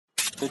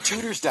The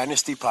Tudors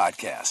Dynasty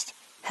Podcast.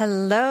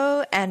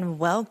 Hello and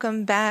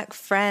welcome back,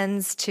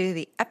 friends, to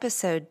the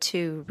episode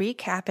 2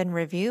 recap and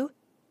review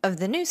of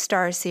the new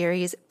Star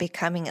series,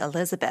 Becoming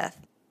Elizabeth.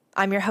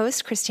 I'm your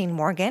host, Christine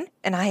Morgan,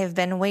 and I have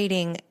been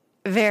waiting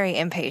very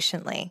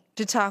impatiently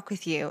to talk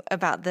with you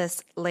about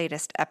this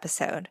latest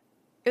episode.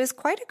 It was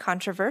quite a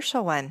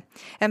controversial one,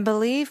 and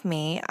believe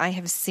me, I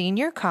have seen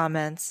your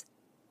comments,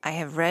 I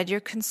have read your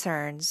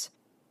concerns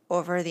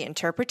over the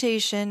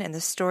interpretation and the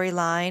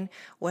storyline.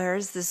 Where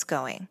is this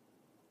going?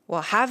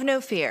 Well, have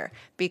no fear,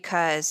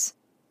 because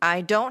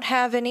I don't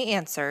have any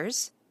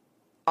answers.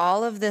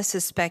 All of this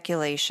is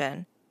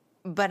speculation,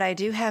 but I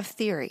do have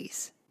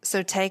theories.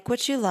 So take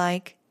what you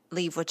like,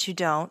 leave what you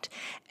don't,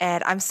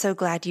 and I'm so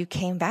glad you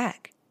came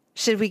back.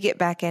 Should we get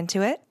back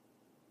into it?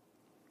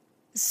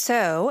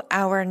 So,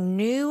 our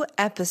new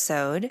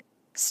episode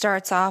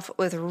starts off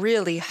with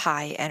really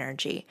high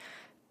energy.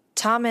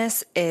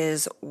 Thomas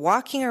is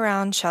walking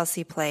around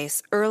Chelsea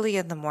Place early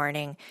in the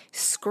morning,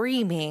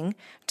 screaming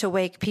to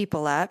wake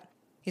people up.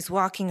 He's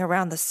walking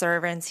around the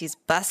servants. He's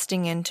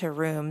busting into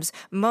rooms.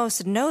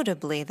 Most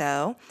notably,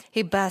 though,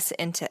 he busts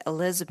into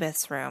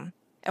Elizabeth's room.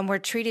 And we're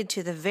treated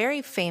to the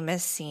very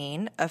famous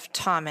scene of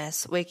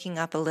Thomas waking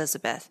up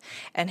Elizabeth.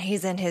 And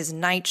he's in his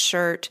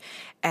nightshirt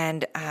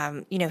and,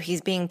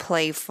 he's being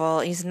playful.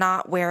 He's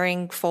not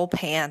wearing full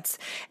pants.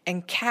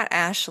 And Cat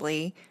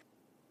Ashley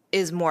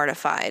is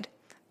mortified,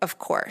 of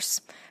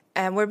course.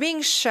 And we're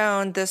being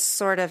shown this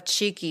sort of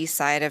cheeky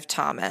side of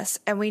Thomas.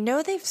 And we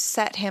know they've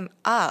set him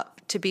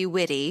up to be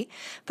witty,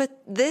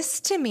 but this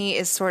to me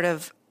is sort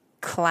of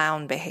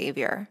clown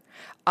behavior.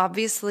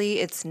 Obviously,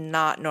 it's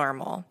not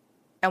normal.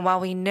 And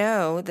while we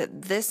know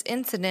that this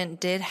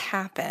incident did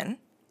happen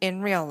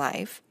in real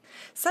life,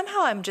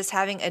 somehow I'm just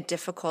having a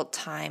difficult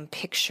time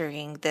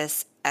picturing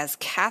this as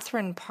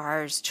Catherine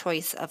Parr's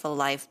choice of a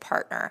life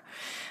partner.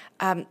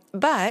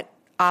 But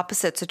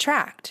opposites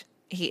attract.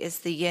 He is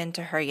the yin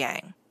to her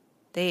yang.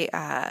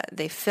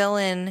 They fill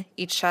in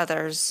each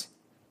other's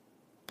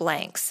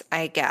blanks,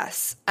 I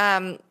guess.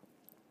 And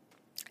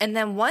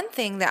then one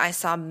thing that I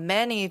saw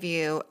many of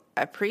you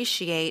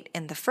appreciate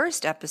in the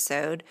first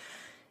episode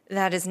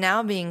that is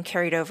now being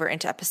carried over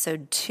into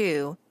episode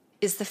 2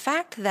 is the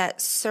fact that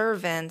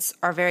servants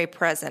are very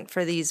present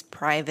for these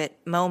private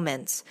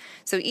moments.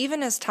 So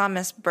even as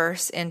Thomas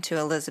bursts into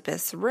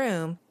Elizabeth's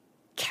room,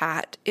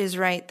 Cat is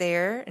right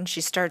there, and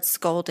she starts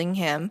scolding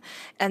him.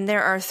 And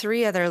there are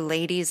 3 other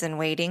ladies in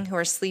waiting who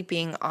are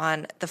sleeping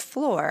on the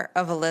floor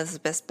of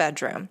Elizabeth's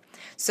bedroom.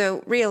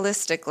 So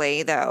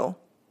realistically, though,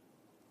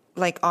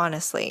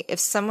 honestly, if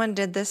someone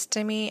did this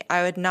to me,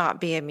 I would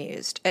not be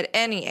amused at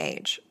any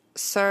age.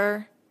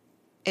 Sir,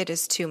 it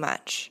is too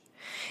much.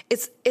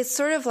 It's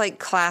sort of like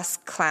class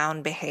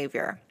clown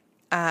behavior,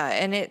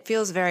 and it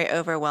feels very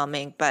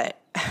overwhelming, but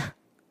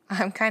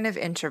I'm kind of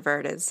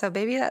introverted, so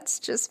maybe that's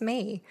just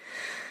me.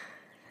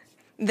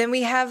 Then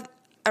we have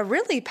a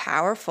really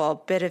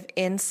powerful bit of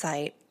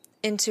insight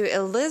into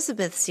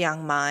Elizabeth's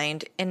young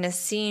mind in a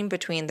scene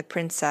between the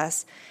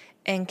princess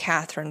and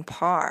Catherine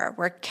Parr,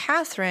 where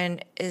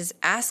Catherine is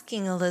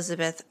asking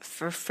Elizabeth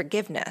for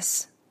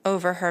forgiveness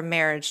over her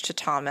marriage to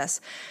Thomas,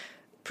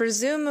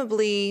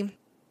 presumably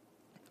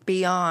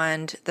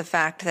beyond the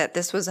fact that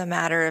this was a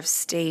matter of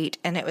state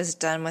and it was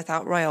done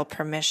without royal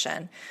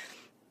permission.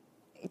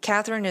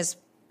 Catherine is,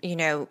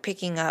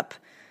 picking up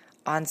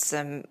on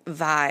some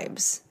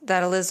vibes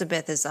that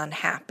Elizabeth is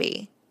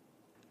unhappy.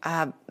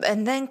 And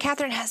then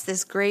Catherine has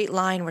this great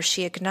line where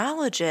she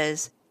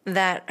acknowledges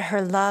that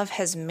her love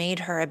has made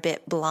her a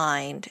bit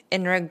blind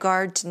in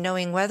regard to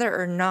knowing whether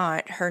or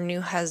not her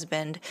new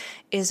husband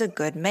is a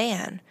good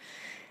man.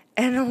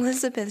 And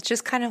Elizabeth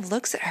just kind of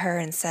looks at her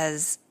and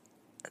says,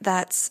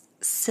 that's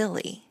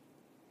silly.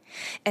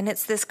 And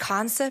it's this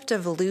concept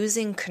of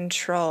losing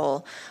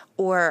control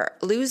or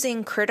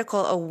losing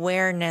critical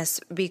awareness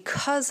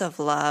because of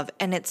love,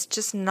 and it's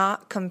just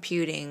not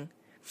computing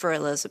for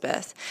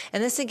Elizabeth.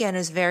 And this, again,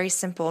 is very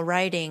simple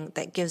writing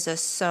that gives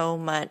us so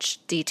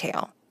much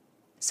detail.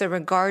 So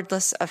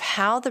regardless of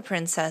how the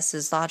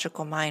princess's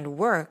logical mind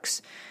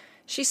works,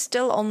 she's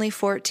still only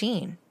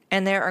 14.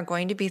 And there are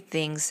going to be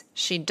things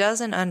she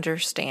doesn't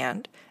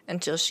understand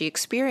until she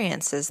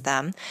experiences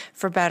them,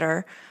 for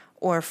better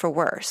or for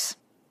worse.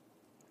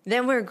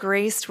 Then we're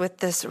graced with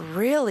this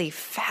really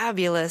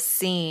fabulous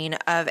scene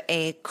of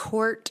a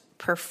court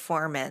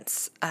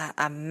performance,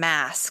 a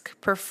mask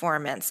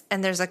performance.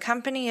 And there's a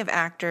company of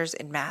actors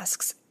in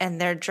masks,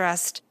 and they're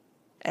dressed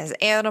as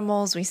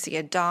animals. We see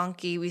a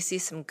donkey, we see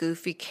some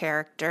goofy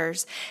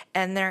characters,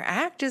 and their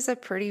act is a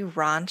pretty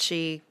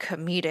raunchy,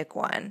 comedic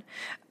one.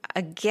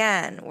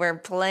 Again, we're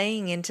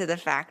playing into the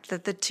fact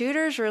that the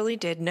Tudors really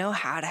did know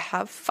how to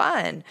have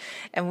fun,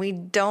 and we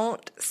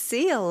don't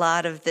see a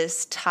lot of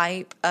this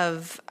type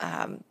of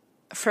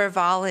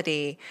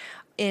frivolity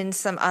in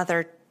some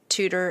other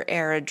Tudor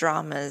era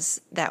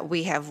dramas that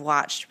we have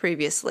watched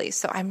previously.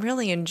 So I'm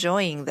really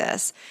enjoying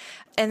this.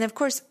 And of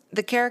course,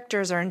 the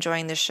characters are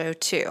enjoying the show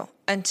too,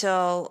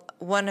 until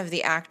one of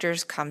the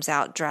actors comes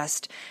out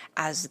dressed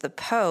as the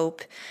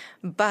Pope,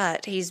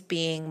 but he's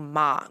being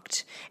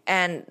mocked.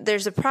 And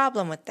there's a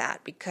problem with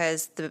that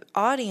because the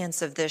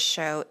audience of this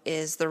show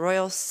is the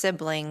royal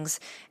siblings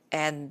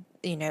and,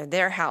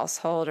 their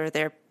household or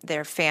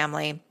their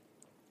family.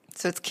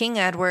 So it's King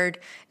Edward,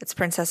 it's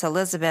Princess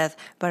Elizabeth,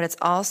 but it's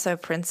also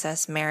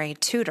Princess Mary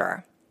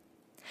Tudor.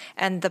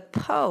 And the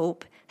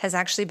Pope has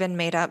actually been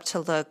made up to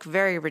look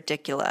very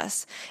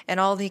ridiculous. And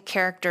all the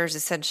characters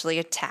essentially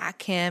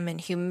attack him and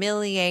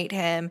humiliate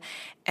him.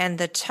 And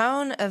the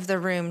tone of the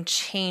room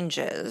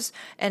changes.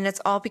 And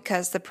it's all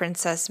because the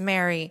Princess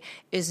Mary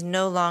is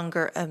no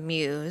longer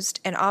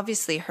amused. And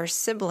obviously her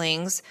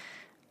siblings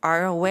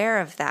are aware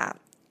of that.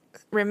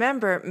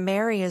 Remember,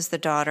 Mary is the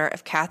daughter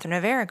of Catherine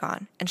of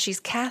Aragon, and she's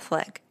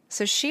Catholic.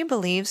 So she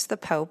believes the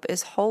Pope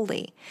is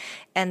holy.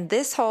 And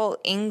this whole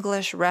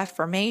English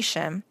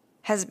Reformation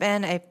has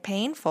been a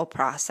painful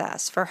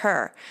process for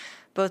her,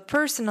 both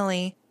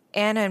personally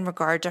and in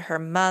regard to her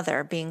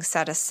mother being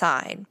set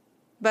aside.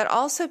 But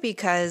also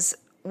because,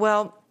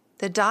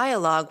 the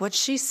dialogue, what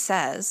she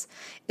says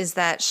is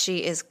that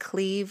she is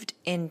cleaved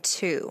in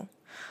two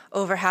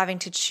over having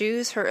to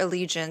choose her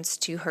allegiance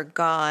to her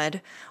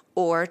God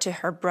or to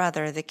her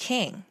brother, the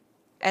king.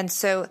 And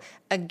so,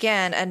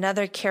 again,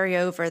 another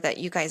carryover that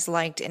you guys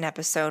liked in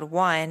episode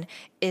 1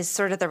 is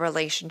sort of the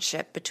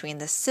relationship between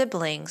the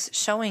siblings,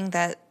 showing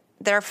that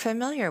they're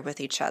familiar with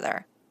each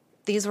other.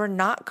 These were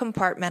not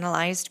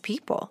compartmentalized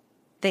people.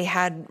 They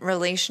had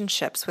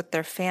relationships with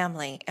their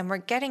family, and we're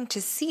getting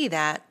to see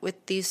that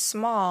with these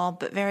small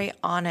but very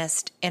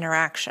honest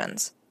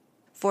interactions.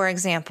 For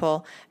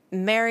example,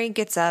 Mary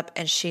gets up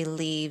and she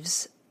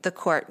leaves the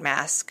court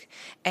mask.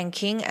 And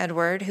King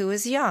Edward, who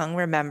is young,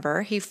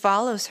 remember, he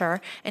follows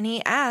her and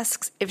he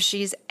asks if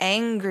she's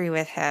angry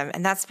with him.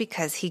 And that's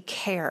because he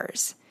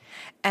cares.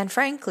 And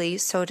frankly,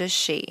 so does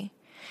she.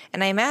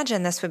 And I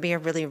imagine this would be a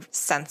really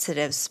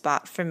sensitive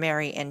spot for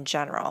Mary in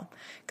general,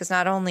 because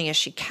not only is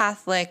she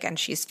Catholic and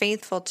she's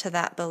faithful to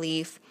that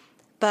belief,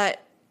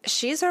 but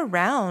she's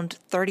around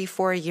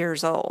 34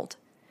 years old.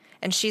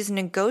 And she's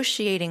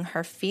negotiating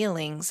her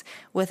feelings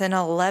with an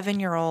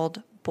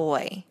 11-year-old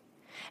boy.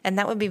 And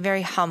that would be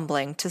very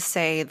humbling, to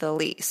say the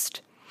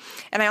least.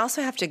 And I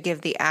also have to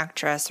give the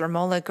actress,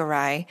 Romola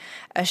Garai,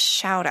 a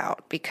shout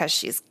out because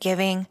she's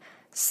giving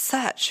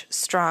such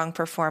strong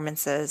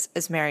performances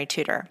as Mary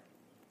Tudor.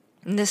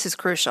 And this is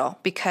crucial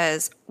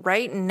because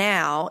right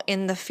now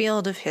in the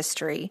field of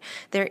history,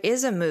 there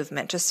is a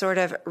movement to sort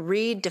of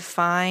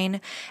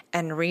redefine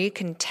and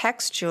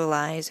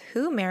recontextualize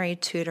who Mary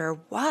Tudor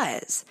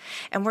was.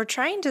 And we're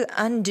trying to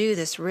undo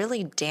this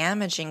really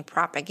damaging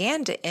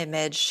propaganda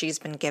image she's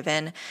been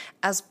given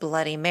as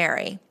Bloody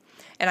Mary.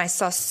 And I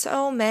saw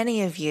so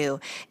many of you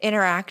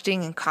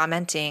interacting and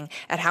commenting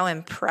at how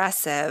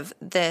impressive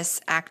this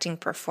acting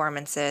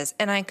performance is.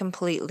 And I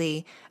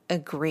completely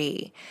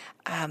agree.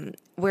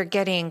 We're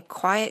getting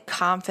quiet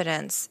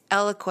confidence,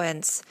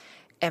 eloquence,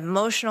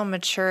 emotional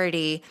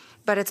maturity,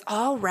 but it's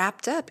all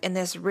wrapped up in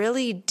this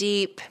really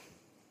deep,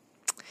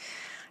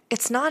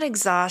 it's not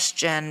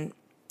exhaustion,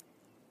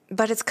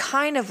 but it's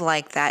kind of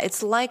like that.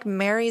 It's like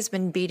Mary's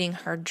been beating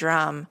her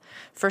drum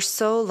for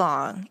so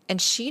long, and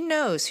she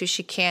knows who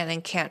she can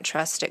and can't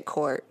trust at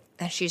court,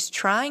 and she's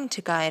trying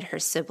to guide her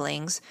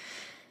siblings.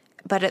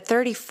 But at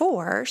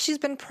 34, she's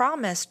been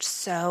promised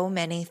so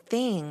many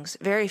things,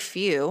 very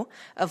few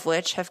of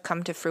which have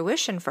come to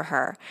fruition for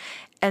her.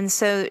 And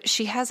so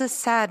she has a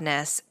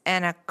sadness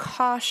and a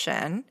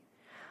caution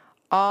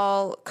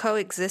all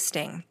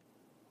coexisting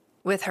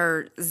with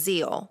her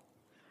zeal,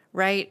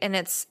 right? And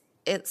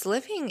it's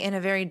living in a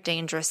very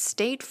dangerous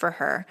state for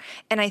her.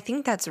 And I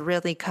think that's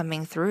really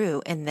coming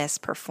through in this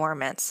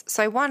performance.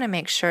 So I want to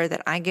make sure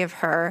that I give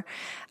her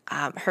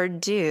her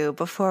due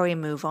before we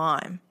move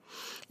on.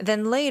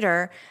 Then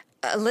later,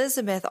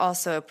 Elizabeth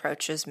also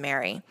approaches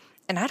Mary.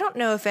 And I don't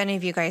know if any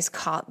of you guys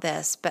caught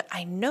this, but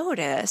I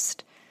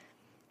noticed,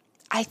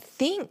 I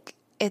think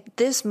at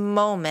this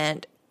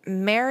moment,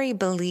 Mary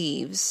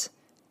believes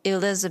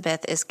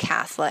Elizabeth is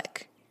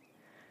Catholic.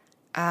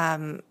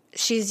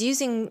 She's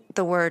using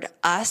the word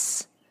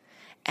us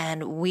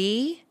and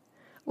we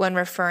when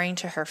referring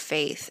to her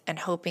faith and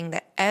hoping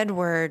that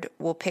Edward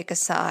will pick a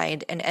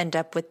side and end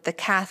up with the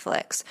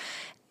Catholics.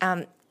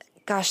 The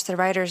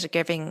writers are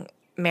giving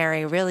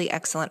Mary really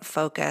excellent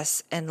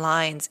focus and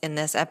lines in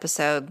this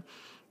episode.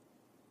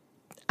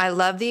 I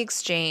love the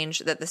exchange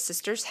that the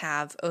sisters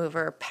have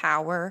over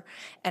power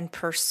and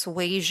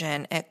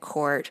persuasion at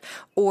court,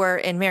 or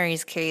in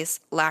Mary's case,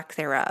 lack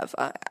thereof,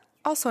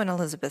 also in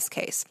Elizabeth's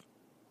case.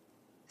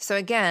 So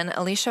again,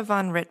 Alicia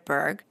von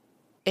Rittberg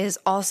is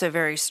also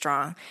very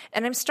strong.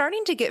 And I'm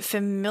starting to get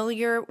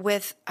familiar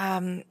with,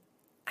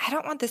 I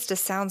don't want this to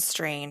sound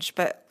strange,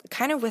 but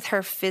kind of with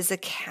her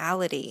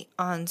physicality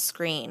on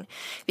screen,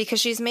 because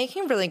she's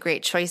making really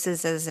great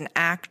choices as an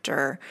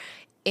actor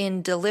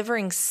in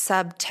delivering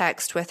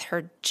subtext with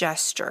her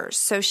gestures.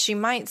 So she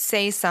might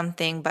say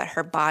something, but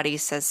her body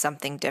says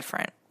something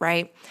different,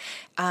 right?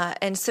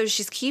 And so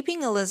she's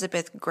keeping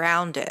Elizabeth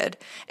grounded,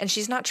 and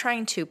she's not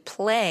trying to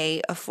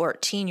play a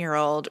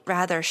 14-year-old.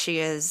 Rather, she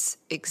is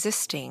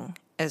existing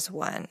as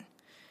one.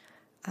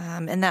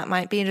 And that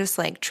might be just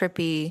like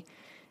trippy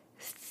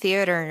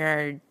theater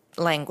nerd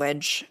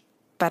language,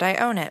 but I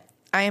own it.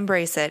 I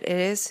embrace it. It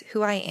is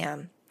who I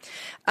am.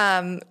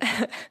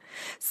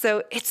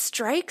 So it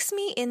strikes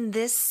me in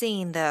this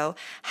scene, though,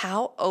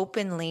 how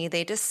openly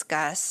they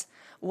discuss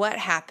what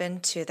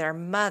happened to their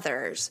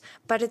mothers,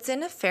 but it's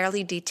in a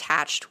fairly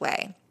detached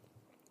way.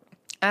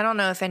 I don't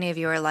know if any of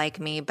you are like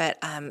me, but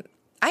I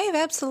have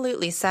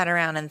absolutely sat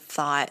around and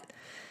thought,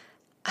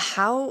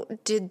 how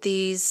did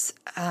these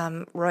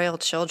royal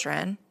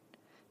children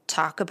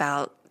talk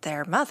about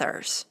their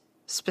mothers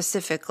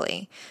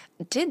specifically?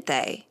 Did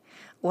they?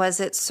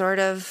 Was it sort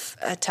of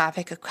a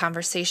topic of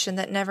conversation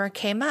that never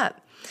came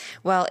up?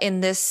 Well,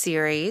 in this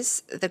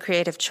series, the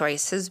creative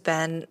choice has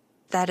been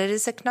that it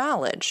is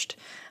acknowledged.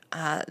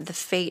 The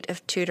fate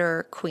of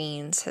Tudor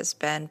queens has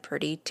been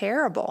pretty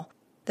terrible.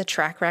 The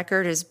track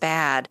record is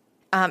bad.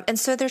 And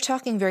so they're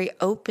talking very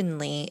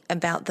openly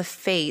about the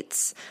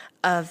fates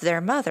of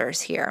their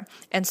mothers here.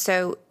 And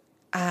so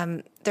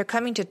they're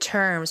coming to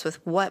terms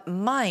with what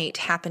might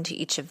happen to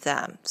each of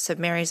them. So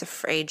Mary's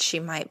afraid she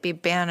might be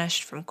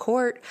banished from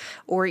court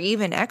or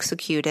even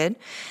executed,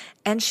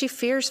 and she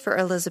fears for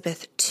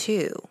Elizabeth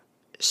too.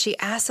 She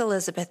asks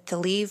Elizabeth to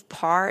leave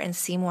Parr and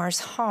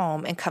Seymour's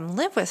home and come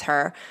live with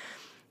her.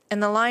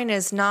 And the line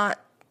is not,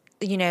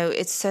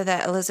 it's so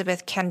that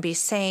Elizabeth can be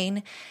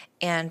sane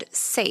and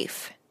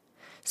safe.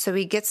 So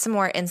we get some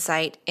more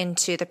insight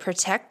into the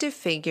protective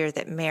figure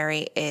that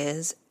Mary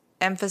is,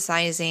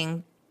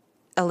 emphasizing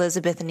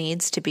Elizabeth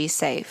needs to be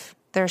safe.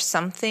 There's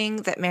something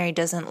that Mary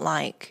doesn't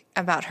like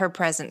about her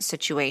present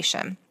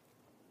situation.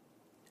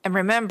 And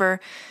remember,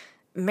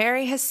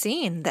 Mary has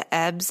seen the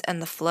ebbs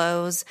and the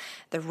flows,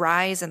 the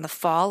rise and the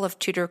fall of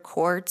Tudor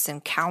courts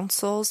and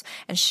councils,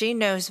 and she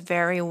knows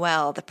very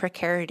well the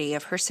precarity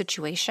of her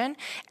situation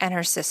and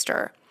her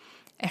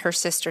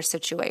sister's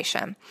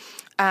situation.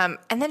 And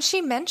then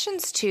she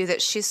mentions, too,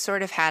 that she's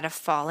sort of had a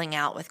falling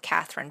out with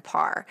Catherine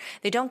Parr.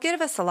 They don't give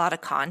us a lot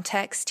of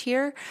context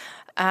here.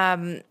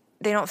 They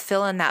don't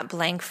fill in that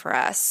blank for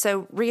us.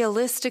 So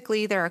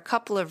realistically, there are a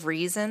couple of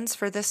reasons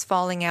for this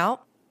falling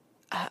out.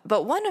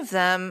 But one of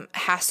them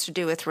has to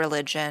do with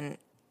religion,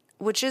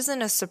 which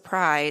isn't a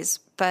surprise,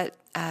 but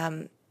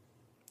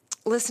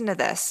listen to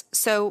this.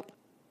 So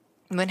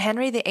when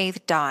Henry VIII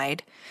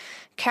died,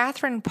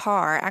 Catherine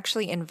Parr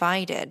actually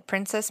invited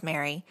Princess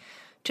Mary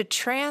to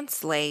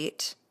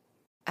translate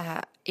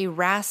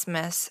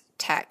Erasmus'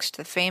 text,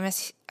 the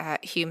famous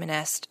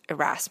humanist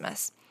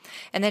Erasmus.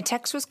 And the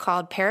text was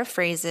called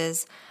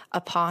Paraphrases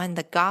upon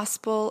the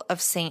Gospel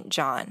of St.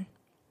 John.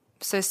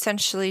 So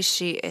essentially,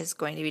 she is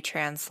going to be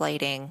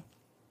translating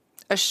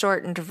a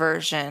shortened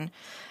version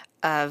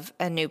of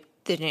the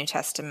New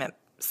Testament,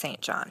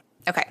 St. John.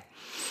 Okay.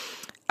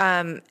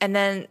 And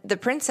then the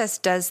princess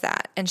does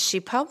that, and she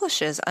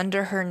publishes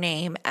under her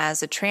name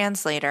as a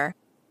translator.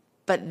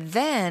 But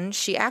then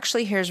she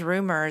actually hears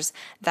rumors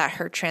that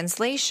her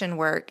translation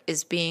work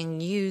is being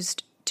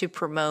used to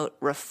promote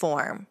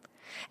reform.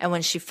 And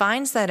when she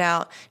finds that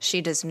out,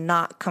 she does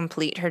not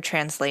complete her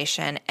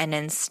translation, and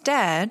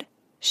instead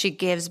she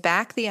gives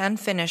back the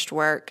unfinished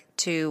work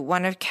to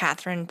one of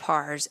Catherine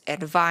Parr's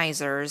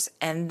advisors,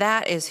 and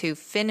that is who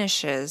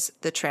finishes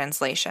the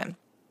translation.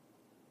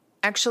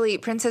 Actually,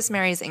 Princess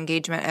Mary's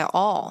engagement at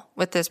all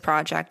with this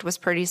project was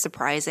pretty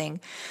surprising,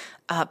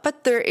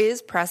 but there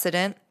is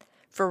precedent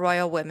for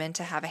royal women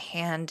to have a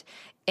hand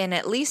in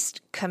at least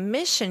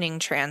commissioning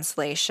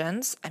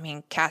translations. I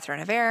mean,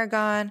 Catherine of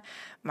Aragon,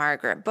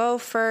 Margaret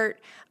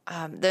Beaufort,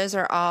 those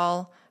are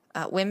all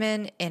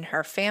women in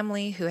her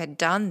family who had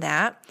done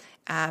that.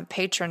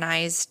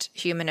 Patronized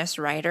humanist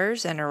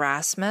writers and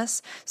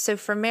Erasmus. So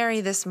for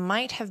Mary, this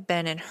might have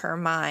been in her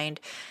mind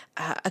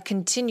a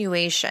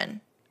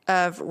continuation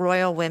of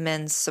royal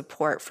women's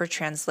support for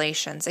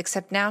translations,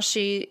 except now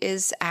she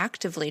is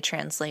actively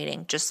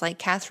translating, just like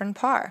Catherine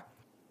Parr.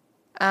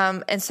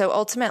 And so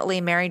ultimately,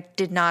 Mary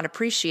did not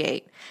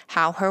appreciate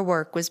how her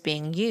work was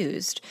being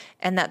used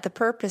and that the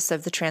purpose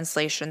of the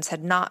translations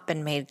had not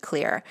been made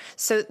clear.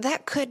 So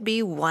that could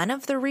be one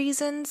of the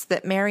reasons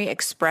that Mary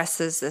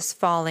expresses this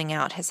falling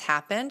out has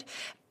happened,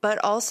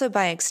 but also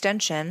by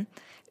extension,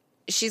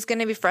 she's going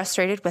to be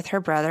frustrated with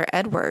her brother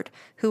Edward,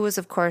 who was,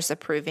 of course,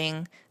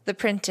 approving the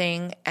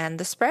printing and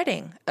the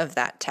spreading of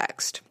that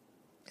text.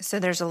 So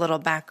there's a little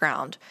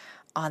background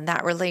on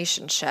that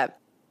relationship.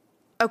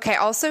 Okay,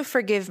 also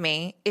forgive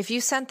me if you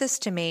sent this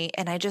to me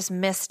and I just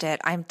missed it.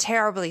 I'm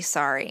terribly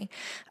sorry.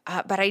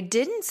 But I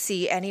didn't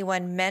see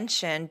anyone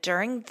mention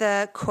during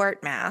the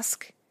court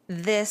mask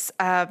this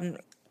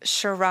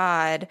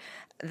charade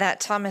that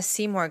Thomas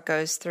Seymour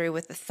goes through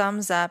with the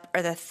thumbs up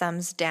or the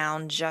thumbs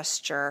down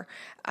gesture,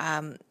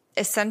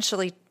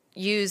 essentially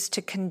used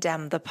to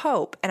condemn the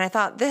Pope. And I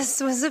thought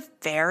this was a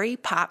very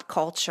pop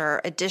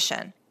culture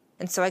addition.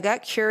 And so I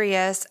got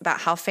curious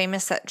about how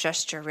famous that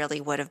gesture really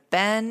would have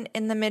been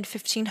in the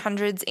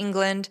mid-1500s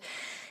England.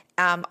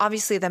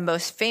 Obviously, the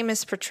most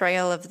famous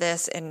portrayal of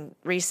this in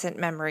recent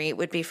memory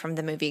would be from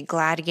the movie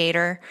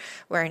Gladiator,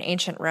 where in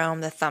ancient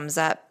Rome, the thumbs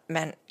up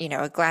meant,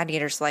 a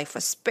gladiator's life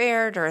was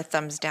spared, or a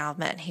thumbs down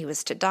meant he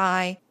was to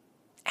die.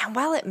 And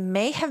while it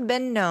may have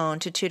been known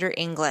to Tudor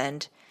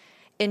England,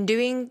 in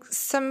doing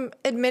some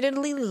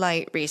admittedly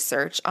light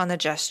research on the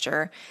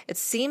gesture, it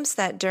seems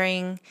that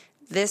during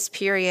this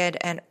period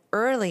and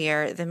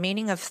earlier, the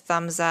meaning of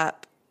thumbs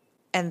up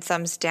and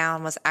thumbs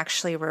down was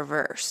actually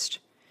reversed.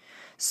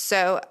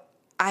 So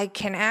I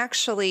can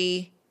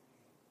see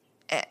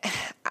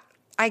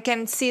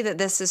that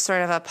this is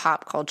sort of a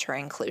pop culture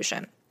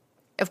inclusion.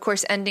 Of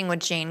course, ending with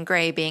Jane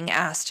Grey being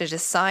asked to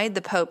decide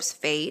the Pope's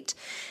fate,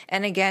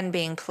 and again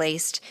being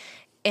placed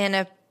in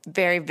a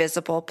very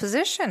visible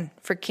position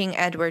for King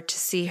Edward to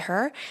see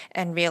her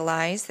and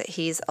realize that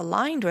he's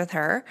aligned with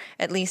her,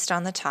 at least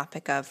on the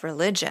topic of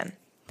religion.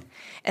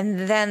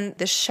 And then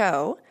the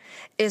show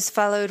is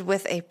followed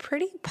with a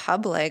pretty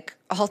public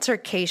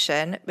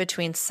altercation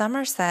between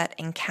Somerset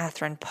and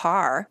Catherine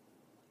Parr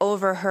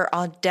over her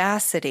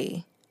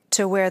audacity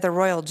to wear the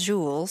royal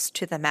jewels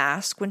to the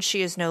masque when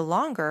she is no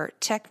longer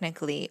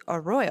technically a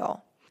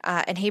royal.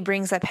 And he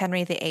brings up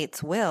Henry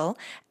VIII's will,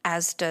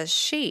 as does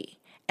she.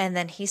 And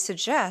then he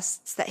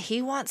suggests that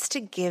he wants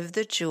to give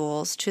the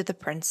jewels to the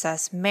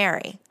Princess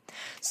Mary.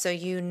 So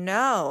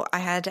I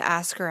had to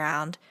ask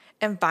around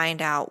and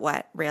find out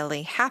what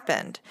really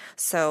happened.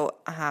 So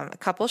a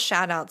couple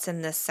shout outs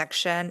in this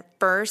section.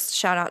 First,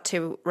 shout out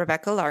to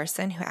Rebecca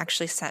Larson, who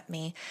actually sent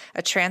me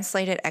a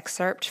translated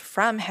excerpt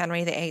from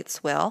Henry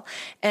VIII's will.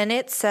 And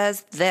it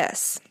says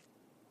this: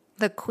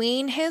 "The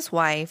queen, his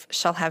wife,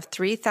 shall have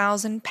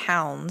 3,000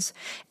 pounds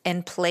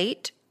in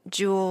plate,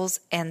 jewels,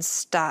 and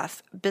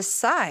stuff,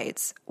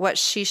 besides what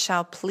she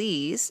shall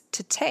please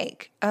to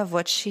take of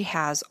what she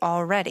has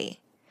already."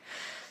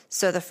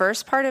 So the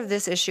first part of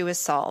this issue is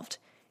solved.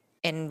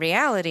 In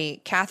reality,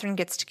 Catherine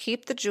gets to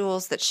keep the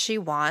jewels that she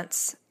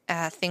wants,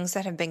 things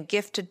that have been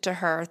gifted to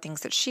her,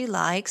 things that she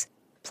likes,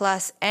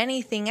 plus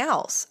anything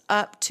else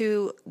up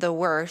to the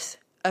worth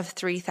of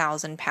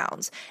 3,000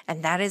 pounds.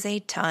 And that is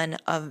a ton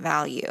of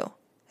value.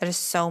 That is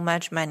so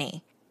much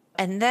money.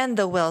 And then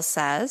the will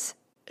says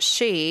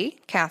she,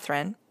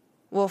 Catherine,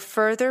 will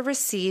further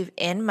receive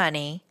in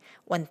money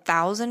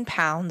 1,000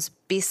 pounds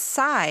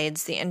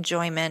besides the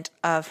enjoyment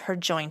of her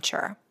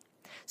jointure.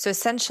 So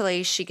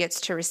essentially, she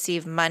gets to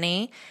receive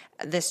money,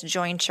 this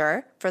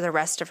jointure, for the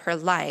rest of her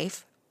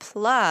life,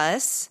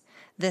 plus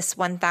this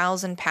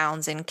 1,000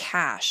 pounds in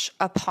cash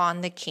upon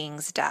the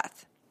king's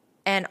death.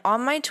 And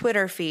on my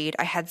Twitter feed,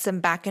 I had some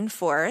back and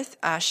forth.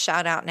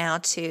 Shout out now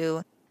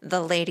to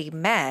the Lady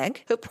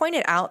Meg, who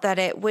pointed out that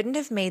it wouldn't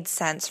have made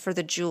sense for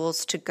the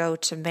jewels to go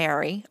to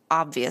Mary,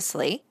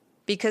 obviously,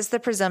 because the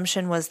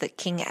presumption was that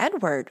King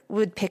Edward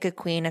would pick a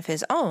queen of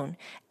his own,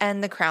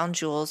 and the crown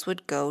jewels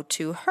would go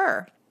to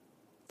her.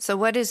 So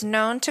what is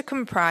known to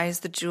comprise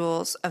the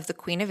jewels of the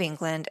Queen of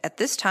England at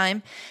this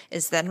time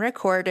is then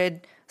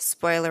recorded,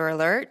 spoiler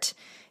alert,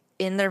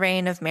 in the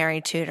reign of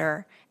Mary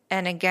Tudor,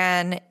 and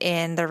again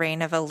in the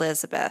reign of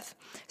Elizabeth.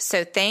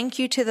 So thank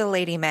you to the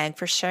Lady Meg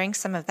for sharing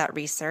some of that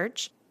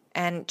research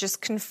and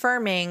just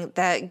confirming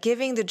that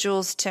giving the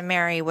jewels to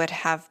Mary would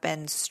have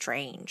been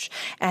strange.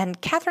 And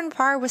Catherine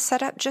Parr was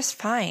set up just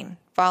fine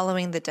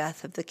following the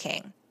death of the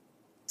king.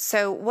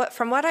 So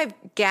from what I've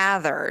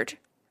gathered,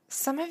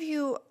 some of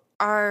you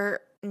are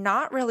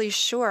not really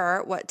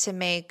sure what to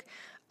make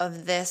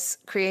of this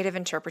creative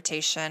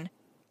interpretation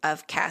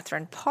of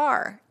Catherine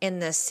Parr in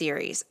this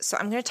series. So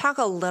I'm going to talk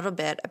a little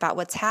bit about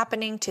what's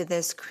happening to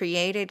this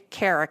created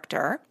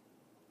character.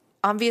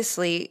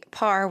 Obviously,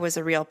 Parr was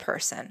a real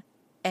person,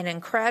 an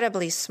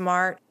incredibly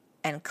smart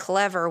and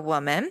clever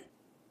woman,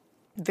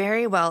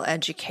 very well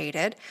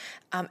educated.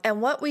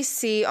 And what we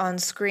see on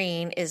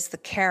screen is the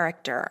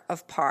character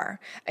of Parr,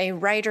 a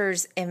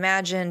writer's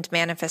imagined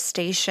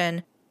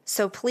manifestation.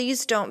 So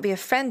please don't be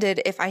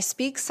offended if I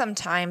speak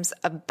sometimes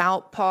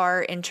about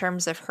Parr in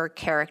terms of her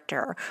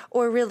character,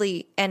 or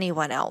really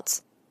anyone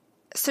else.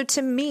 So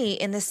to me,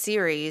 in the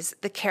series,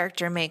 the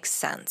character makes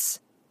sense.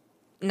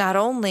 Not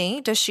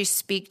only does she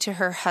speak to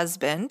her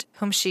husband,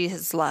 whom she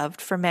has loved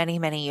for many,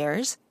 many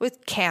years,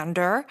 with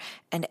candor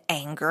and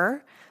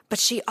anger, but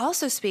she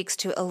also speaks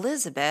to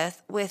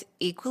Elizabeth with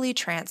equally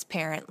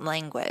transparent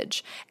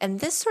language.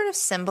 And this sort of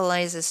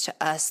symbolizes to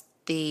us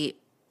the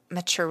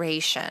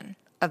maturation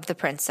of the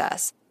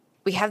princess.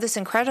 We have this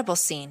incredible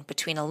scene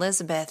between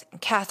Elizabeth and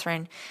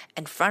Catherine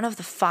in front of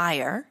the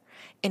fire,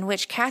 in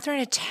which Catherine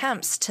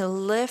attempts to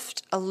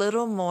lift a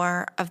little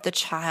more of the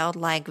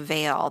childlike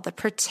veil, the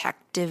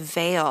protective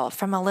veil,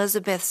 from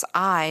Elizabeth's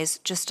eyes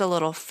just a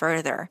little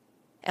further.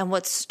 And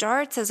what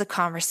starts as a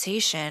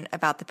conversation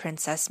about the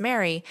Princess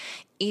Mary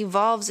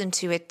evolves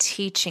into a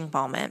teaching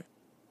moment.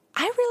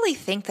 I really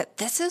think that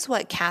this is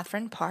what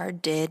Catherine Parr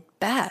did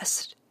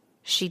best.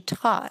 She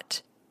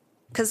taught.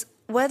 Because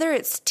whether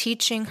it's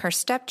teaching her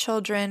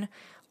stepchildren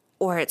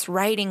or it's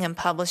writing and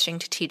publishing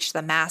to teach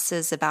the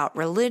masses about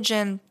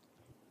religion,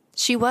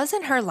 She was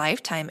in her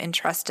lifetime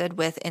entrusted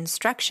with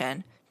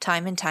instruction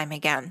time and time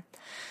again.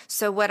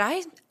 So what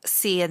I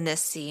see in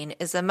this scene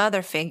is a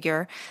mother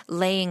figure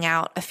laying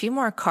out a few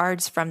more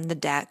cards from the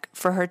deck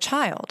for her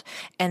child.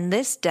 And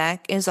this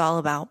deck is all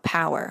about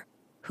power.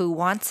 Who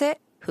wants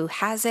it? Who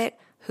has it?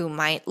 Who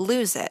might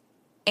lose it?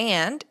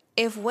 And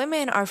if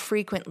women are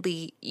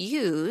frequently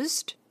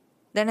used,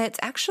 then it's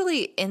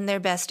actually in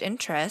their best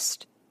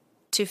interest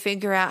to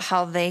figure out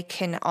how they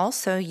can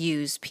also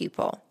use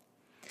people.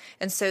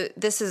 And so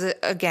this is,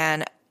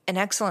 again, an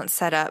excellent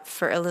setup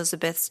for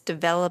Elizabeth's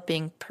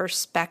developing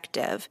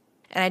perspective.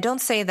 And I don't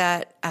say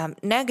that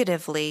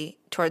negatively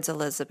towards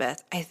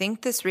Elizabeth. I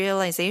think this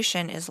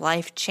realization is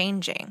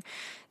life-changing.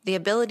 The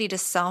ability to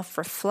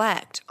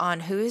self-reflect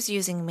on who is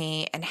using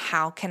me and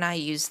how can I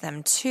use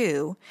them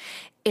too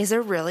is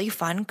a really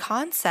fun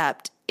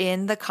concept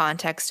in the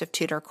context of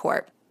Tudor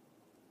court.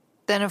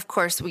 Then, of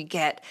course, we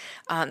get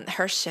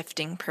her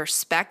shifting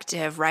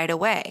perspective right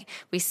away.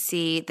 We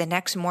see the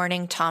next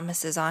morning,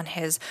 Thomas is on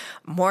his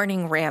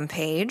morning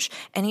rampage,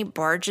 and he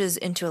barges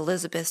into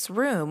Elizabeth's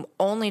room,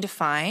 only to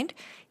find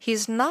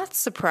he's not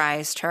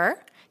surprised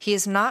her. He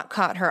has not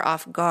caught her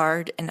off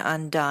guard and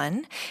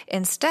undone.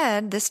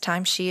 Instead, this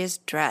time she is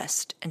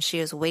dressed, and she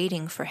is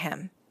waiting for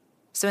him.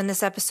 So in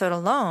this episode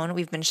alone,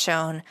 we've been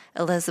shown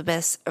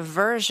Elizabeth's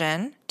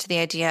aversion to the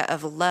idea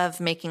of love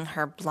making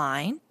her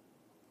blind.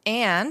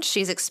 And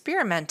she's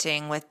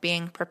experimenting with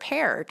being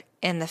prepared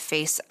in the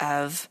face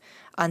of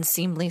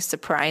unseemly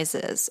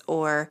surprises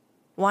or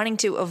wanting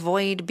to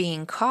avoid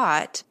being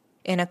caught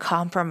in a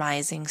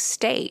compromising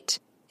state.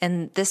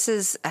 And this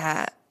is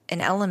an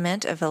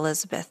element of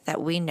Elizabeth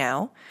that we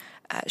know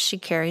she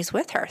carries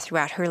with her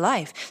throughout her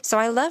life. So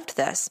I loved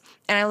this.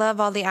 And I love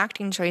all the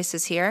acting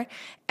choices here.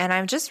 And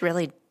I'm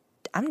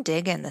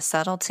digging the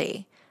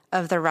subtlety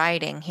of the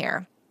writing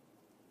here.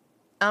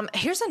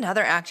 Here's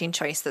another acting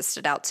choice that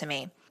stood out to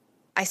me.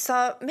 I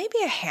saw maybe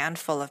a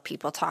handful of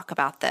people talk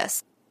about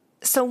this.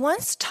 So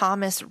once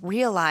Thomas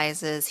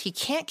realizes he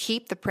can't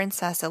keep the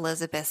Princess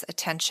Elizabeth's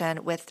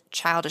attention with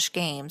childish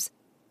games,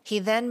 he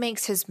then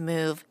makes his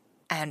move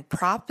and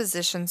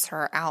propositions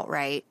her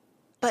outright.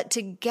 But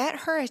to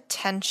get her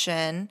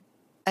attention,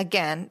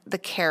 again, the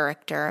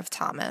character of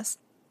Thomas,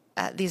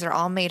 these are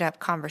all made-up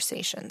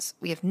conversations.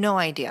 We have no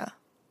idea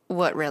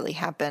what really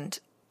happened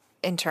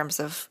in terms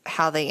of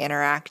how they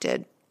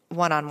interacted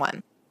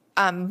one-on-one.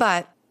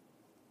 But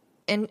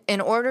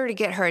in order to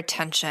get her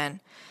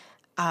attention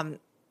and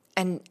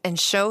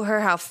show her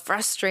how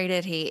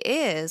frustrated he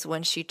is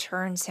when she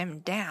turns him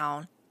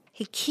down,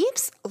 he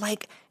keeps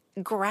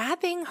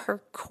grabbing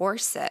her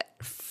corset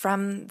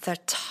from the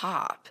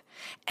top.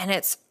 And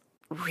it's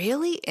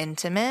really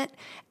intimate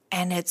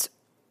and it's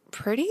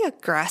pretty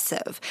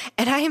aggressive.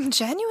 And I am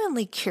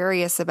genuinely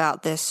curious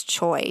about this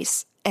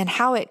choice and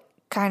how it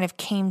kind of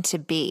came to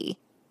be.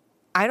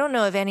 I don't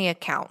know of any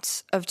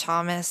accounts of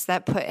Thomas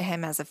that put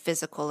him as a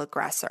physical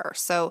aggressor.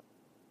 So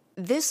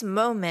this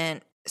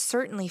moment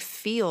certainly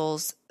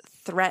feels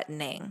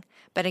threatening,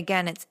 but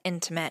again, it's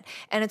intimate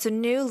and it's a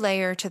new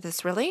layer to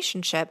this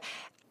relationship.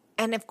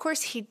 And of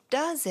course, he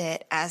does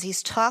it as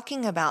he's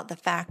talking about the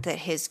fact that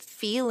his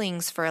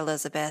feelings for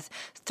Elizabeth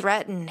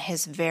threaten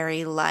his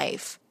very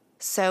life.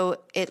 So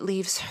it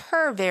leaves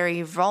her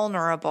very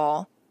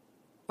vulnerable,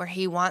 where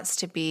he wants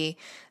to be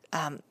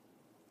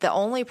the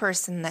only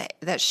person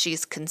that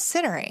she's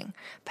considering,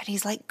 but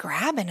he's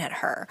grabbing at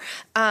her.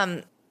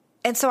 And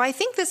so I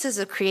think this is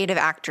a creative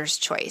actor's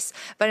choice,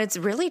 but it's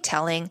really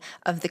telling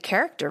of the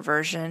character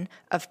version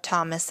of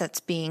Thomas that's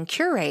being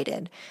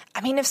curated. I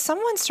mean, if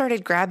someone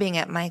started grabbing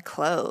at my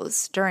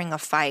clothes during a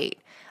fight,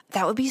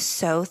 that would be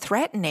so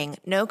threatening.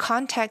 No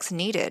context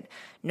needed,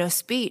 no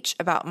speech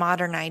about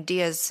modern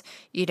ideas,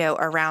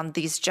 around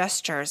these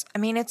gestures. I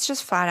mean, it's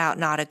just flat out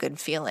not a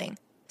good feeling.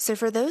 So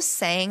for those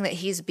saying that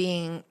he's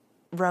being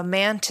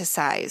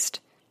romanticized,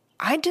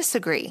 I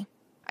disagree.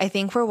 I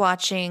think we're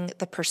watching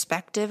the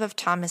perspective of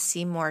Thomas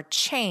Seymour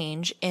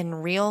change in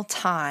real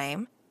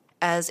time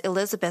as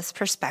Elizabeth's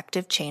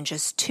perspective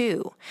changes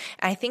too.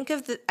 I think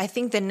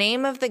the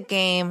name of the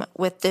game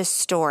with this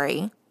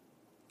story,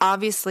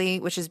 obviously,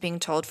 which is being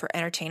told for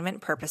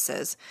entertainment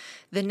purposes,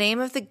 the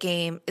name of the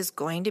game is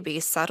going to be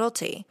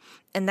subtlety.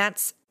 And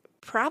that's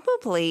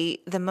probably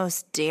the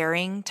most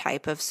daring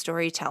type of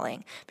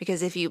storytelling,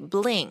 because if you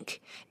blink,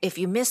 if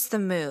you miss the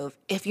move,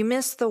 if you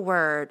miss the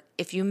word,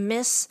 if you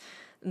miss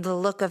the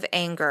look of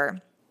anger,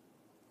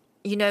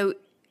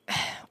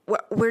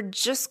 we're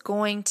just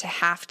going to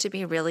have to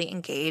be really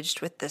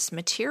engaged with this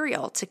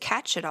material to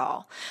catch it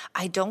all.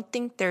 I don't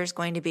think there's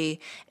going to be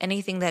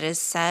anything that is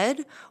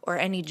said or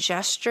any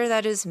gesture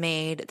that is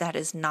made that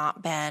has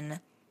not been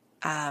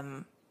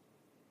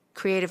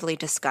creatively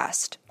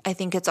discussed. I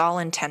think it's all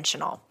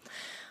intentional.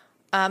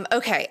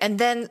 Okay, and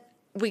then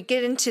we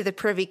get into the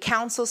Privy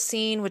Council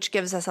scene, which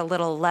gives us a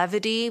little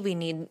levity. We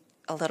need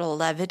a little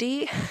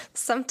levity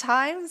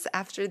sometimes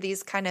after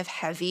these kind of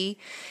heavy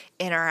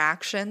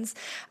interactions.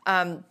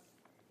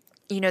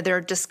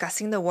 They're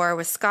discussing the war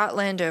with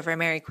Scotland over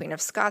Mary Queen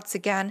of Scots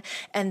again.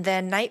 And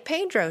then Knight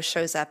Pedro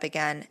shows up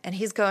again, and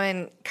he's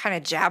going kind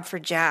of jab for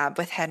jab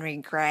with Henry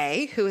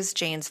Grey, who is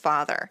Jane's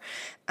father.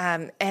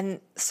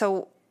 And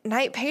so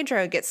Knight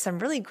Pedro gets some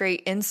really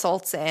great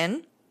insults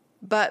in,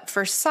 but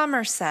for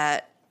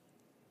Somerset,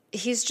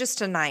 he's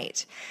just a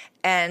knight.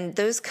 And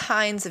those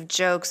kinds of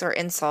jokes or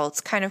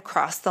insults kind of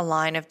cross the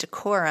line of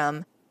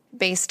decorum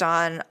based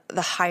on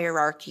the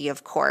hierarchy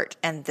of court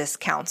and this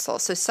council.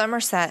 So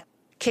Somerset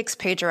kicks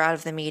Pedro out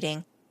of the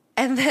meeting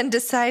and then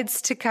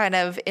decides to kind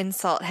of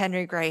insult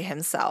Henry Grey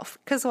himself,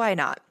 because why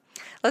not?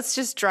 Let's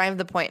just drive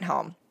the point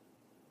home.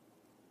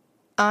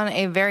 On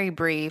a very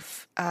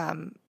brief,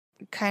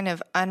 kind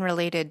of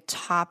unrelated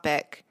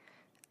topic,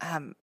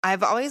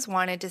 I've always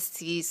wanted to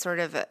see sort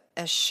of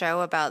a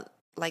show about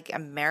like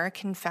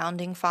American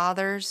founding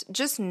fathers,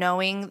 just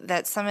knowing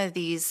that some of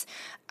these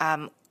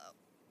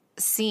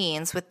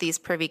scenes with these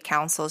privy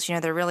councils,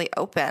 they're really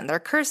open. They're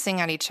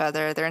cursing at each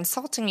other. They're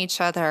insulting each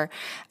other.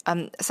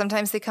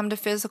 Sometimes they come to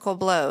physical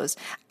blows.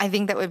 I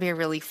think that would be a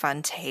really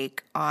fun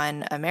take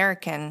on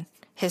American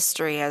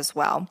history as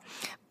well.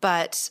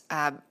 But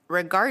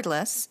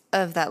regardless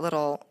of that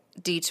little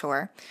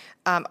detour,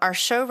 our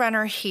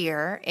showrunner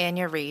here,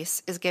 Anya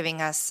Reese, is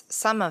giving us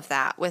some of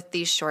that with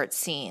these short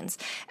scenes.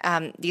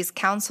 These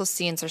council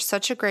scenes are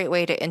such a great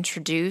way to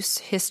introduce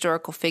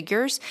historical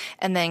figures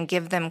and then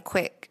give them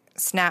quick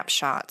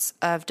snapshots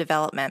of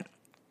development.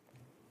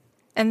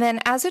 And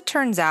then, as it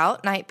turns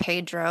out, Knight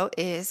Pedro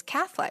is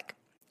Catholic,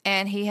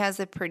 and he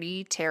has a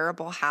pretty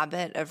terrible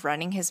habit of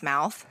running his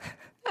mouth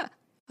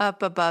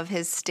up above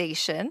his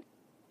station.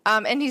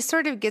 And he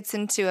sort of gets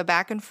into a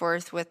back and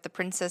forth with the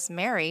Princess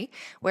Mary,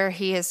 where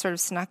he has sort of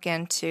snuck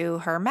into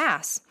her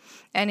mass.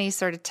 And he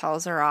sort of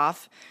tells her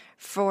off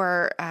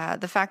for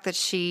the fact that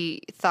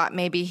she thought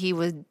maybe he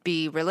would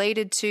be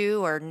related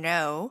to or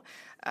know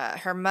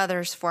her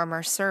mother's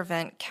former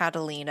servant,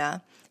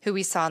 Catalina, who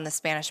we saw in The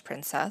Spanish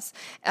Princess.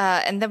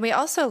 And then we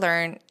also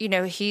learn,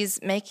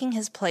 he's making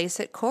his place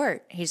at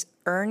court. He's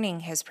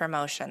earning his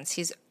promotions.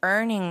 He's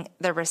earning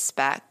the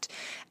respect.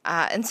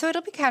 And so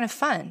it'll be kind of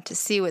fun to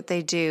see what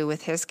they do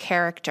with his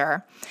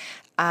character.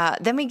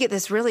 Then we get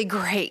this really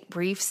great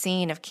brief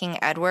scene of King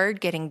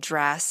Edward getting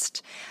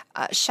dressed.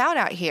 Shout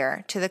out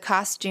here to the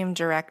costume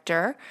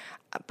director,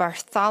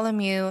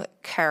 Bartholomew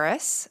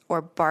Karras,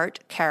 or Bart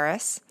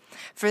Karras,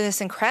 for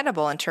this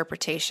incredible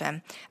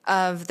interpretation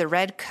of the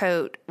red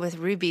coat with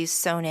rubies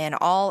sewn in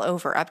all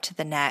over up to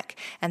the neck,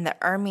 and the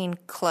ermine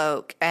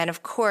cloak. And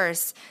of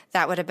course,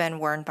 that would have been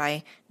worn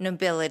by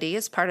nobility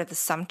as part of the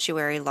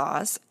sumptuary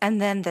laws.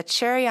 And then the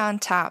cherry on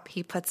top,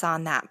 he puts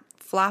on that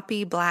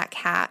floppy black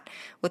hat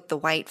with the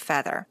white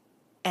feather.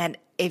 And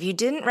if you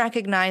didn't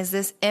recognize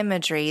this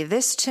imagery,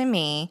 this to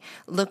me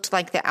looked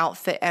like the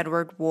outfit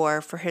Edward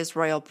wore for his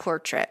royal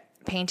portrait,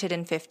 painted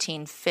in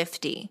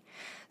 1550.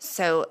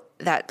 So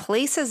that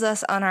places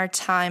us on our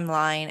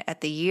timeline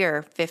at the year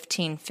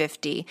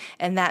 1550,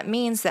 and that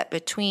means that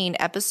between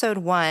episode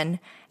 1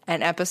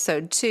 and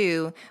episode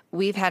 2,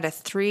 we've had a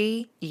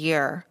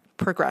 3-year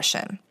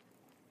progression.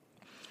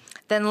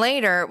 Then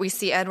later, we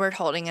see Edward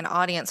holding an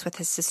audience with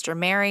his sister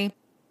Mary,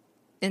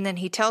 and then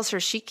he tells her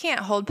she can't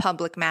hold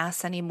public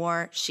mass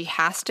anymore. She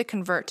has to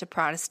convert to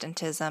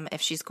Protestantism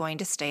if she's going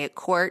to stay at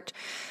court.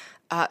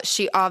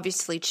 She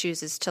obviously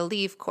chooses to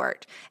leave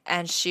court,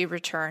 and she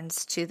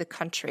returns to the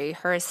country,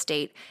 her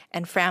estate,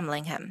 and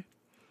Framlingham.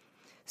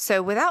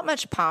 So without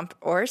much pomp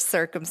or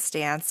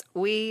circumstance,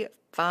 we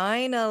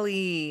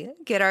finally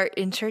get our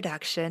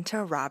introduction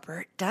to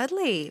Robert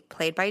Dudley,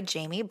 played by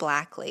Jamie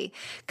Blackley,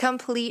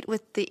 complete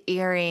with the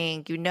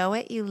earring. You know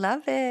it, you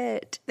love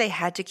it. They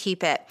had to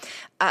keep it.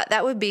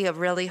 That would be a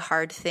really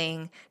hard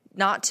thing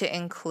not to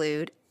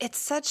include. It's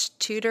such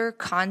Tudor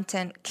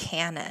content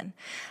canon.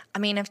 I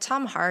mean, if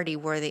Tom Hardy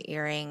wore the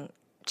earring,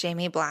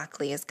 Jamie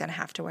Blackley is going to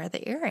have to wear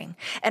the earring.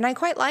 And I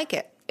quite like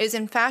it. It was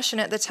in fashion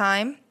at the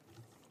time.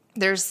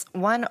 There's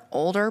one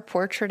older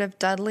portrait of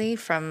Dudley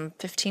from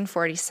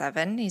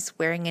 1547. He's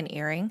wearing an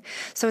earring.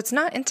 So it's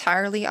not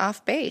entirely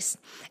off base.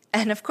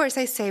 And of course,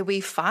 I say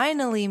we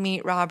finally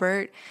meet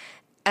Robert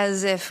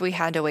as if we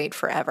had to wait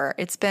forever.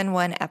 It's been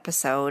one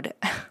episode.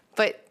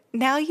 But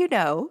now you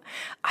know,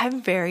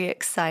 I'm very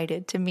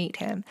excited to meet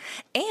him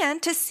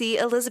and to see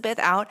Elizabeth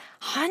out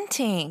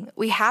hunting.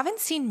 We haven't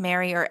seen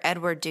Mary or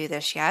Edward do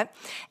this yet,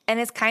 and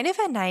it's kind of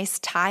a nice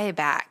tie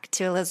back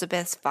to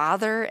Elizabeth's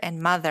father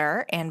and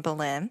mother, Anne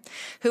Boleyn,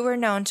 who were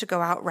known to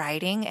go out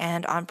riding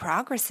and on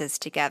progresses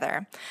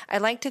together. I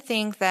like to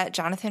think that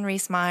Jonathan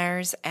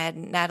Rhys-Meyers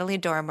and Natalie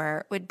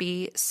Dormer would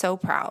be so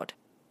proud.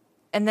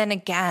 And then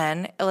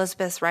again,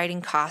 Elizabeth's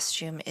riding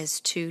costume is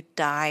to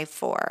die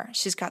for.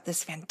 She's got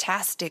this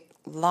fantastic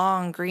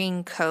long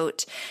green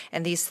coat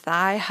and these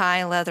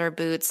thigh-high leather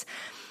boots.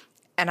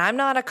 And I'm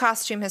not a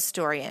costume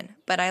historian,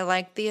 but I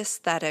like the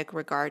aesthetic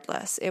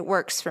regardless. It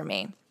works for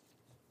me.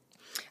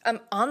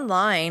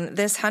 Online,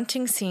 this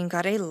hunting scene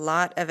got a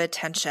lot of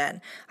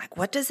attention. Like,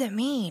 what does it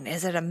mean?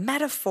 Is it a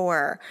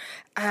metaphor?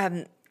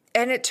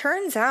 And it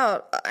turns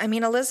out, I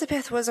mean,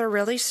 Elizabeth was a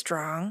really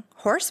strong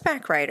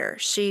horseback rider.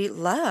 She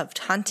loved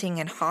hunting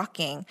and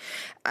hawking.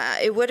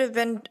 It would have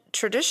been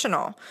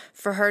traditional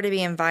for her to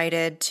be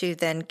invited to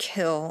then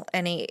kill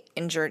any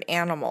injured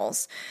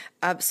animals.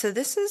 So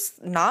this is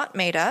not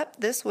made up.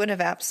 This would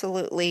have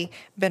absolutely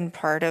been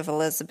part of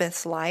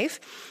Elizabeth's life.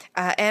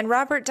 And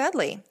Robert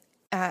Dudley,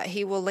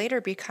 he will later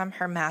become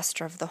her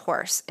master of the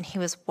horse, and he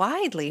was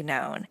widely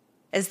known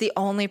as the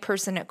only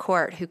person at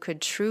court who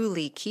could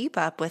truly keep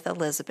up with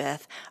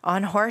Elizabeth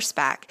on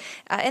horseback.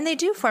 And they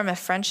do form a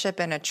friendship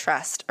and a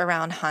trust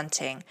around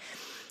hunting.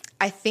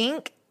 I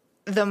think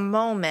the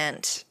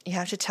moment, you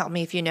have to tell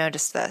me if you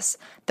noticed this,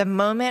 the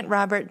moment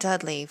Robert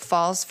Dudley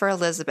falls for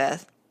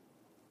Elizabeth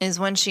is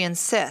when she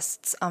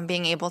insists on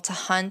being able to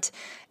hunt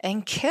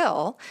and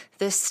kill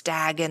this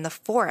stag in the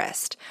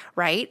forest,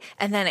 right?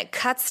 And then it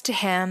cuts to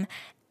him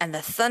and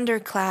the thunder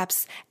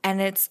claps, and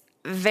it's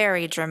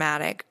very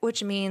dramatic,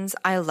 which means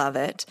I love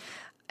it.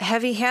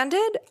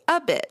 Heavy-handed? A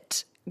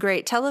bit.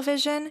 Great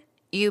television?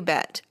 You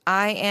bet.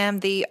 I am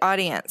the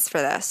audience for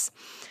this.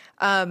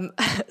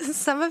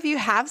 Some of you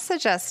have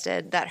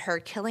suggested that her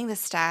killing the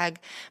stag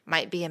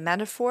might be a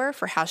metaphor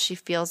for how she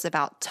feels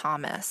about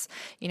Thomas.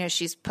 You know,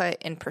 she's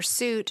put in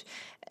pursuit,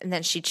 and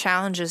then she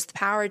challenges the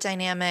power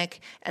dynamic,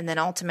 and then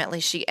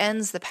ultimately she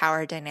ends the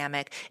power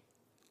dynamic.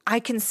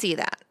 I can see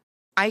that.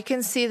 I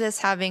can see this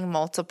having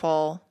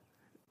multiple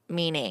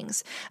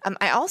meanings.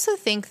 I also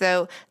think,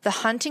 though, the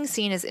hunting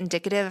scene is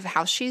indicative of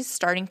how she's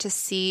starting to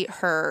see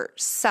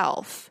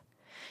herself.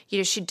 You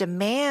know, she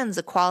demands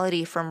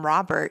equality from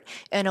Robert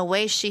in a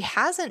way she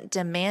hasn't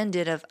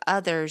demanded of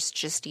others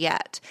just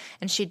yet.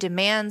 And she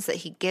demands that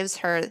he gives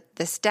her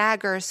this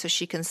dagger so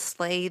she can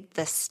slay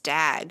the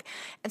stag.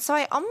 And so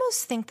I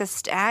almost think the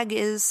stag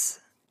is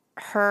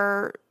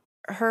herself,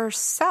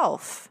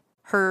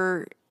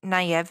 her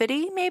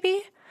naivety,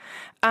 maybe.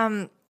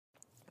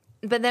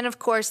 But then, of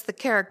course, the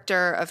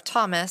character of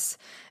Thomas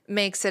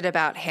makes it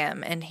about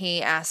him, and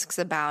he asks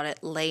about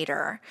it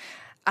later.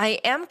 I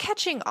am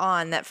catching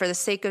on that for the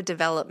sake of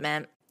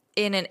development,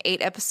 in an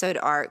 8-episode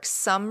arc,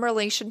 some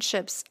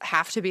relationships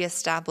have to be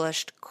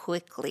established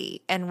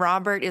quickly, and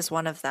Robert is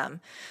one of them.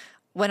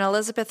 When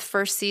Elizabeth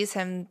first sees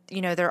him,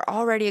 you know, they're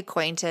already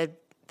acquainted.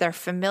 They're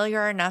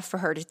familiar enough for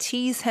her to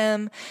tease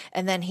him,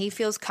 and then he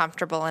feels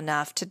comfortable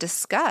enough to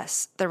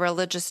discuss the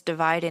religious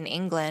divide in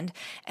England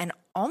and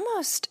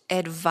almost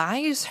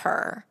advise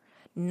her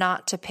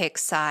not to pick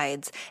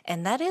sides.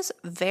 And that is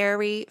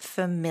very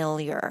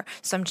familiar.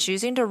 So I'm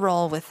choosing to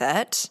roll with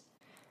it.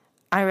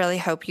 I really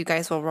hope you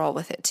guys will roll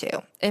with it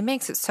too. It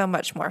makes it so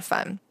much more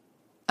fun.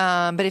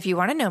 But if you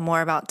want to know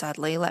more about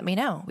Dudley, let me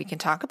know. We can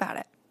talk about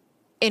it.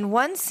 In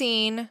one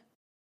scene,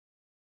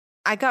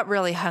 I got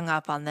really hung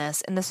up on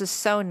this, and this is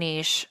so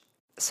niche,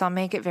 so I'll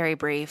make it very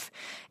brief.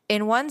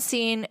 In one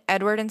scene,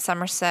 Edward and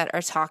Somerset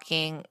are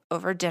talking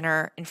over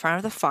dinner in front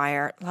of the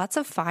fire. Lots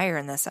of fire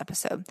in this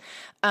episode.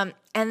 And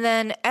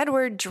then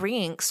Edward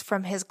drinks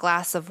from his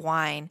glass of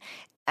wine.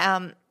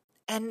 And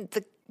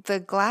the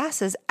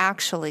glass is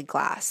actually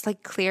glass,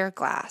 like clear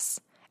glass.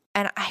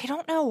 And I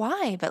don't know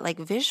why, but like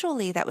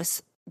visually that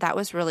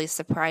was really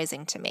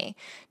surprising to me.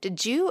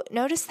 Did you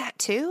notice that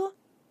too?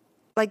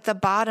 Like the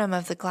bottom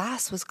of the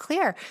glass was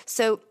clear.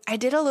 So I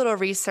did a little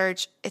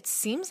research. It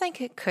seems like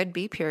it could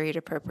be period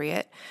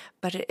appropriate,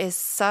 but it is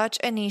such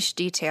a niche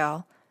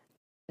detail.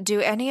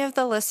 Do any of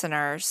the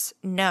listeners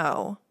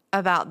know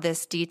about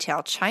this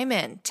detail? Chime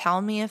in.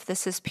 Tell me if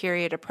this is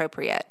period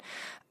appropriate.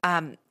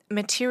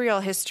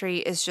 Material history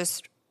is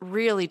just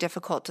really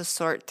difficult to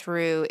sort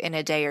through in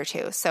a day or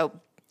two. So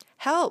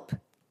help.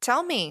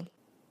 Tell me.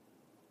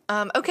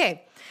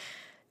 Okay.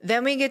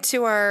 Then we get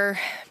to our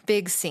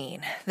big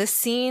scene, the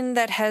scene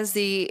that has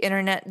the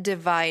internet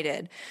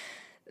divided,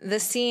 the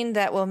scene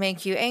that will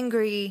make you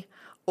angry,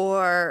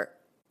 or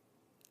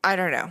I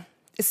don't know.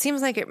 It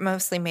seems like it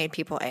mostly made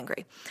people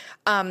angry.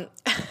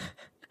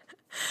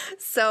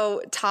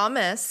 So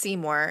Thomas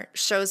Seymour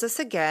shows us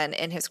again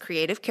in his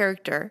creative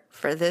character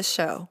for this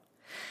show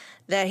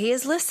that he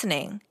is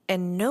listening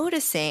and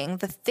noticing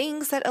the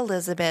things that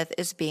Elizabeth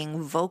is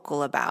being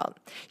vocal about.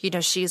 You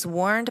know, she's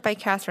warned by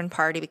Catherine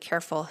Parr to be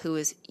careful who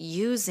is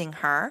using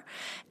her.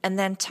 And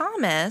then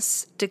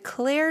Thomas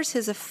declares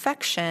his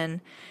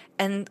affection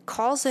and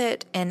calls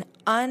it an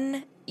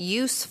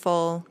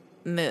unuseful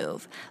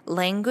move.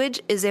 Language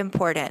is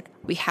important.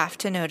 We have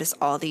to notice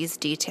all these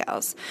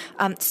details.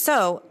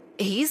 So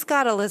he's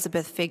got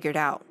Elizabeth figured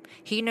out.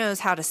 He knows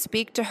how to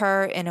speak to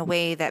her in a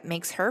way that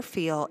makes her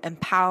feel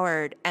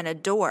empowered and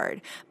adored.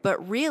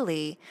 But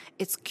really,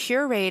 it's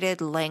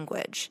curated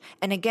language.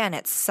 And again,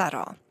 it's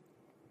subtle.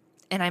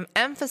 And I'm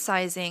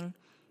emphasizing,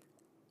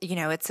 you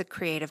know, it's a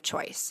creative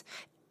choice.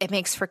 It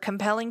makes for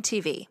compelling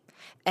TV.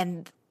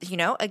 And, you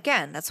know,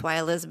 again, that's why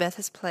Elizabeth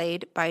is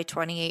played by a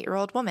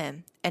 28-year-old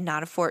woman and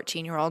not a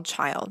 14-year-old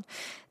child.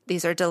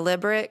 These are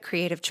deliberate,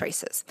 creative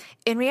choices.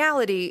 In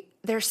reality,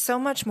 there's so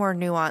much more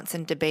nuance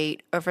and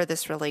debate over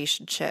this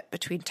relationship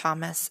between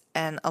Thomas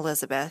and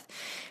Elizabeth.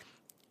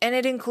 And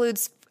it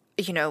includes,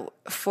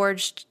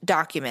 forged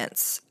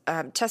documents,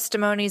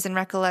 testimonies and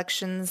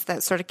recollections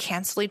that sort of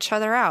cancel each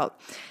other out.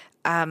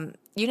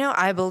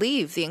 I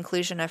believe the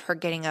inclusion of her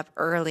getting up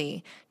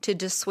early to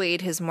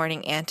dissuade his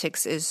morning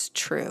antics is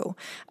true.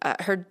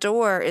 Her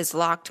door is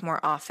locked more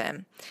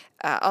often,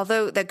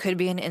 although that could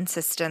be an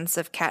insistence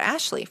of Cat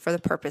Ashley for the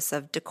purpose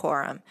of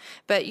decorum.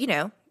 But,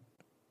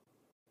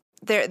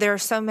 there are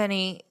so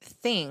many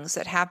things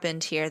that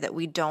happened here that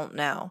we don't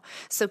know.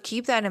 So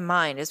keep that in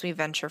mind as we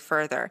venture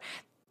further.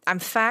 I'm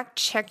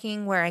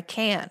fact-checking where I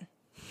can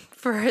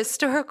for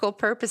historical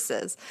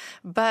purposes,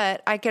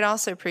 but I could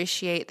also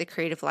appreciate the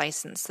creative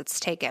license that's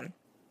taken.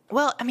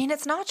 Well,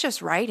 it's not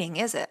just writing,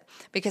 is it?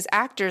 Because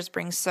actors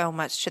bring so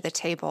much to the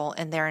table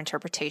in their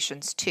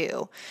interpretations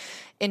too.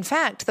 In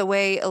fact, the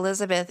way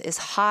Elizabeth is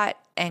hot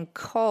and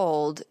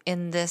cold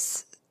in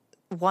this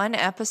one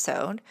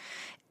episode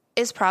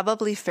is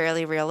probably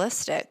fairly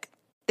realistic.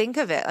 Think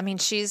of it.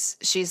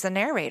 She's the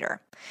narrator.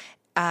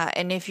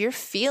 And if you're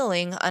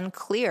feeling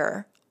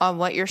unclear on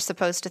what you're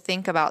supposed to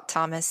think about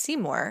Thomas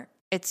Seymour,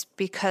 it's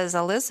because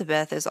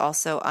Elizabeth is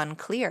also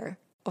unclear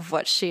of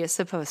what she is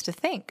supposed to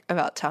think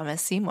about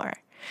Thomas Seymour.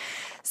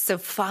 So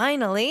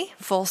finally,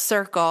 full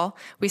circle,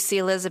 we see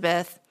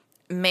Elizabeth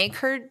make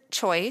her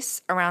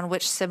choice around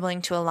which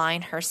sibling to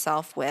align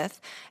herself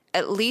with.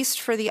 At least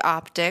for the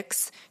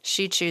optics,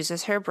 she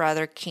chooses her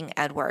brother, King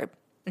Edward.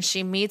 And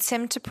she meets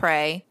him to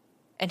pray,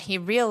 and he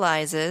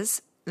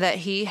realizes that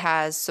he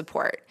has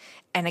support.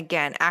 And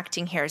again,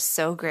 acting here is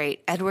so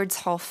great.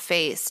 Edward's whole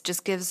face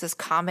just gives this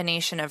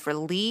combination of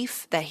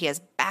relief that he has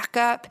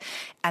backup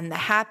and the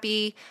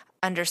happy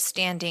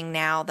understanding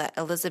now that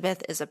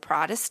Elizabeth is a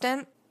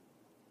Protestant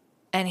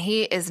and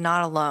he is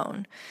not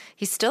alone.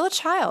 He's still a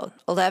child,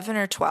 11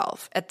 or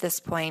 12 at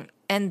this point.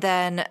 And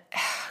then,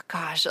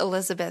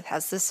 Elizabeth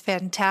has this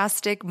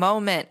fantastic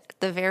moment at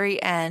the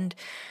very end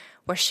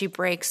where she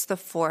breaks the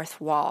fourth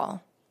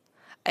wall.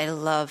 I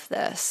love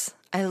this.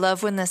 I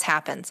love when this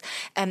happens.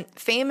 And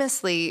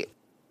famously,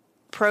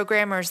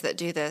 programmers that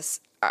do this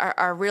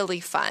are really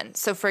fun.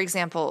 So, for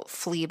example,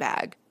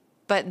 Fleabag.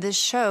 But this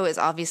show is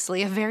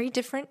obviously a very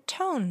different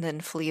tone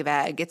than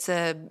Fleabag. It's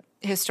a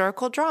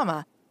historical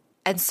drama.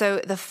 And so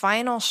the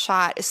final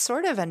shot is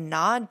sort of a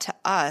nod to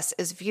us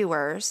as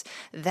viewers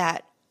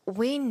that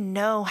we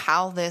know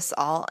how this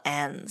all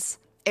ends.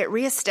 It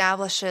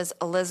reestablishes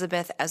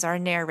Elizabeth as our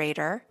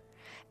narrator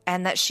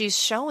and that she's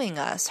showing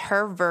us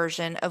her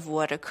version of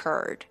what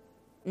occurred.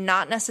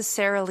 Not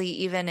necessarily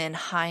even in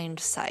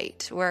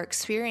hindsight. We're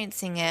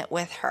experiencing it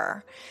with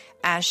her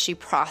as she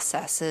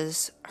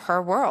processes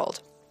her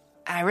world.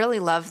 I really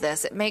love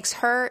this. It makes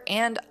her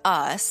and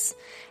us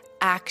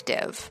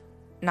active,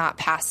 not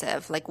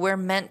passive. Like we're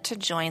meant to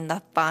join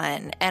the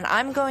fun, and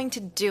I'm going to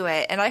do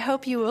it, and I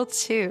hope you will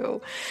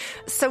too.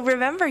 So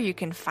remember, you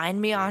can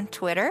find me on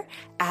Twitter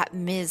at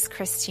Ms.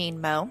 Christine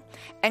Moe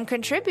and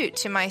contribute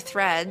to my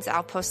threads.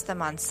 I'll post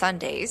them on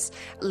Sundays.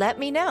 Let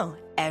me know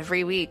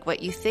every week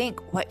what you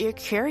think, what you're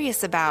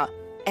curious about,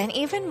 and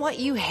even what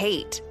you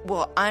hate.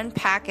 We'll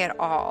unpack it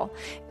all.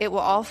 It will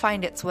all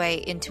find its way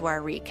into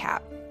our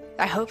recap.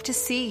 I hope to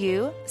see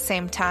you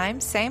same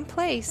time, same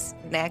place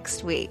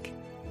next week.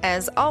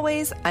 As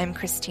always, I'm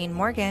Christine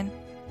Morgan,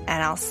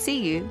 and I'll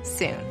see you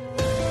soon.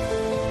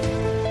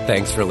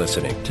 Thanks for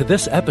listening to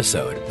this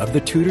episode of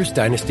the Tudors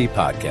Dynasty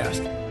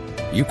Podcast.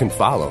 You can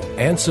follow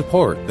and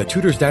support the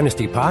Tudors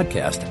Dynasty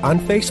Podcast on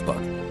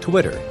Facebook,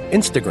 Twitter,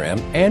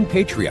 Instagram, and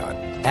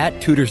Patreon at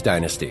Tudors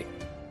Dynasty.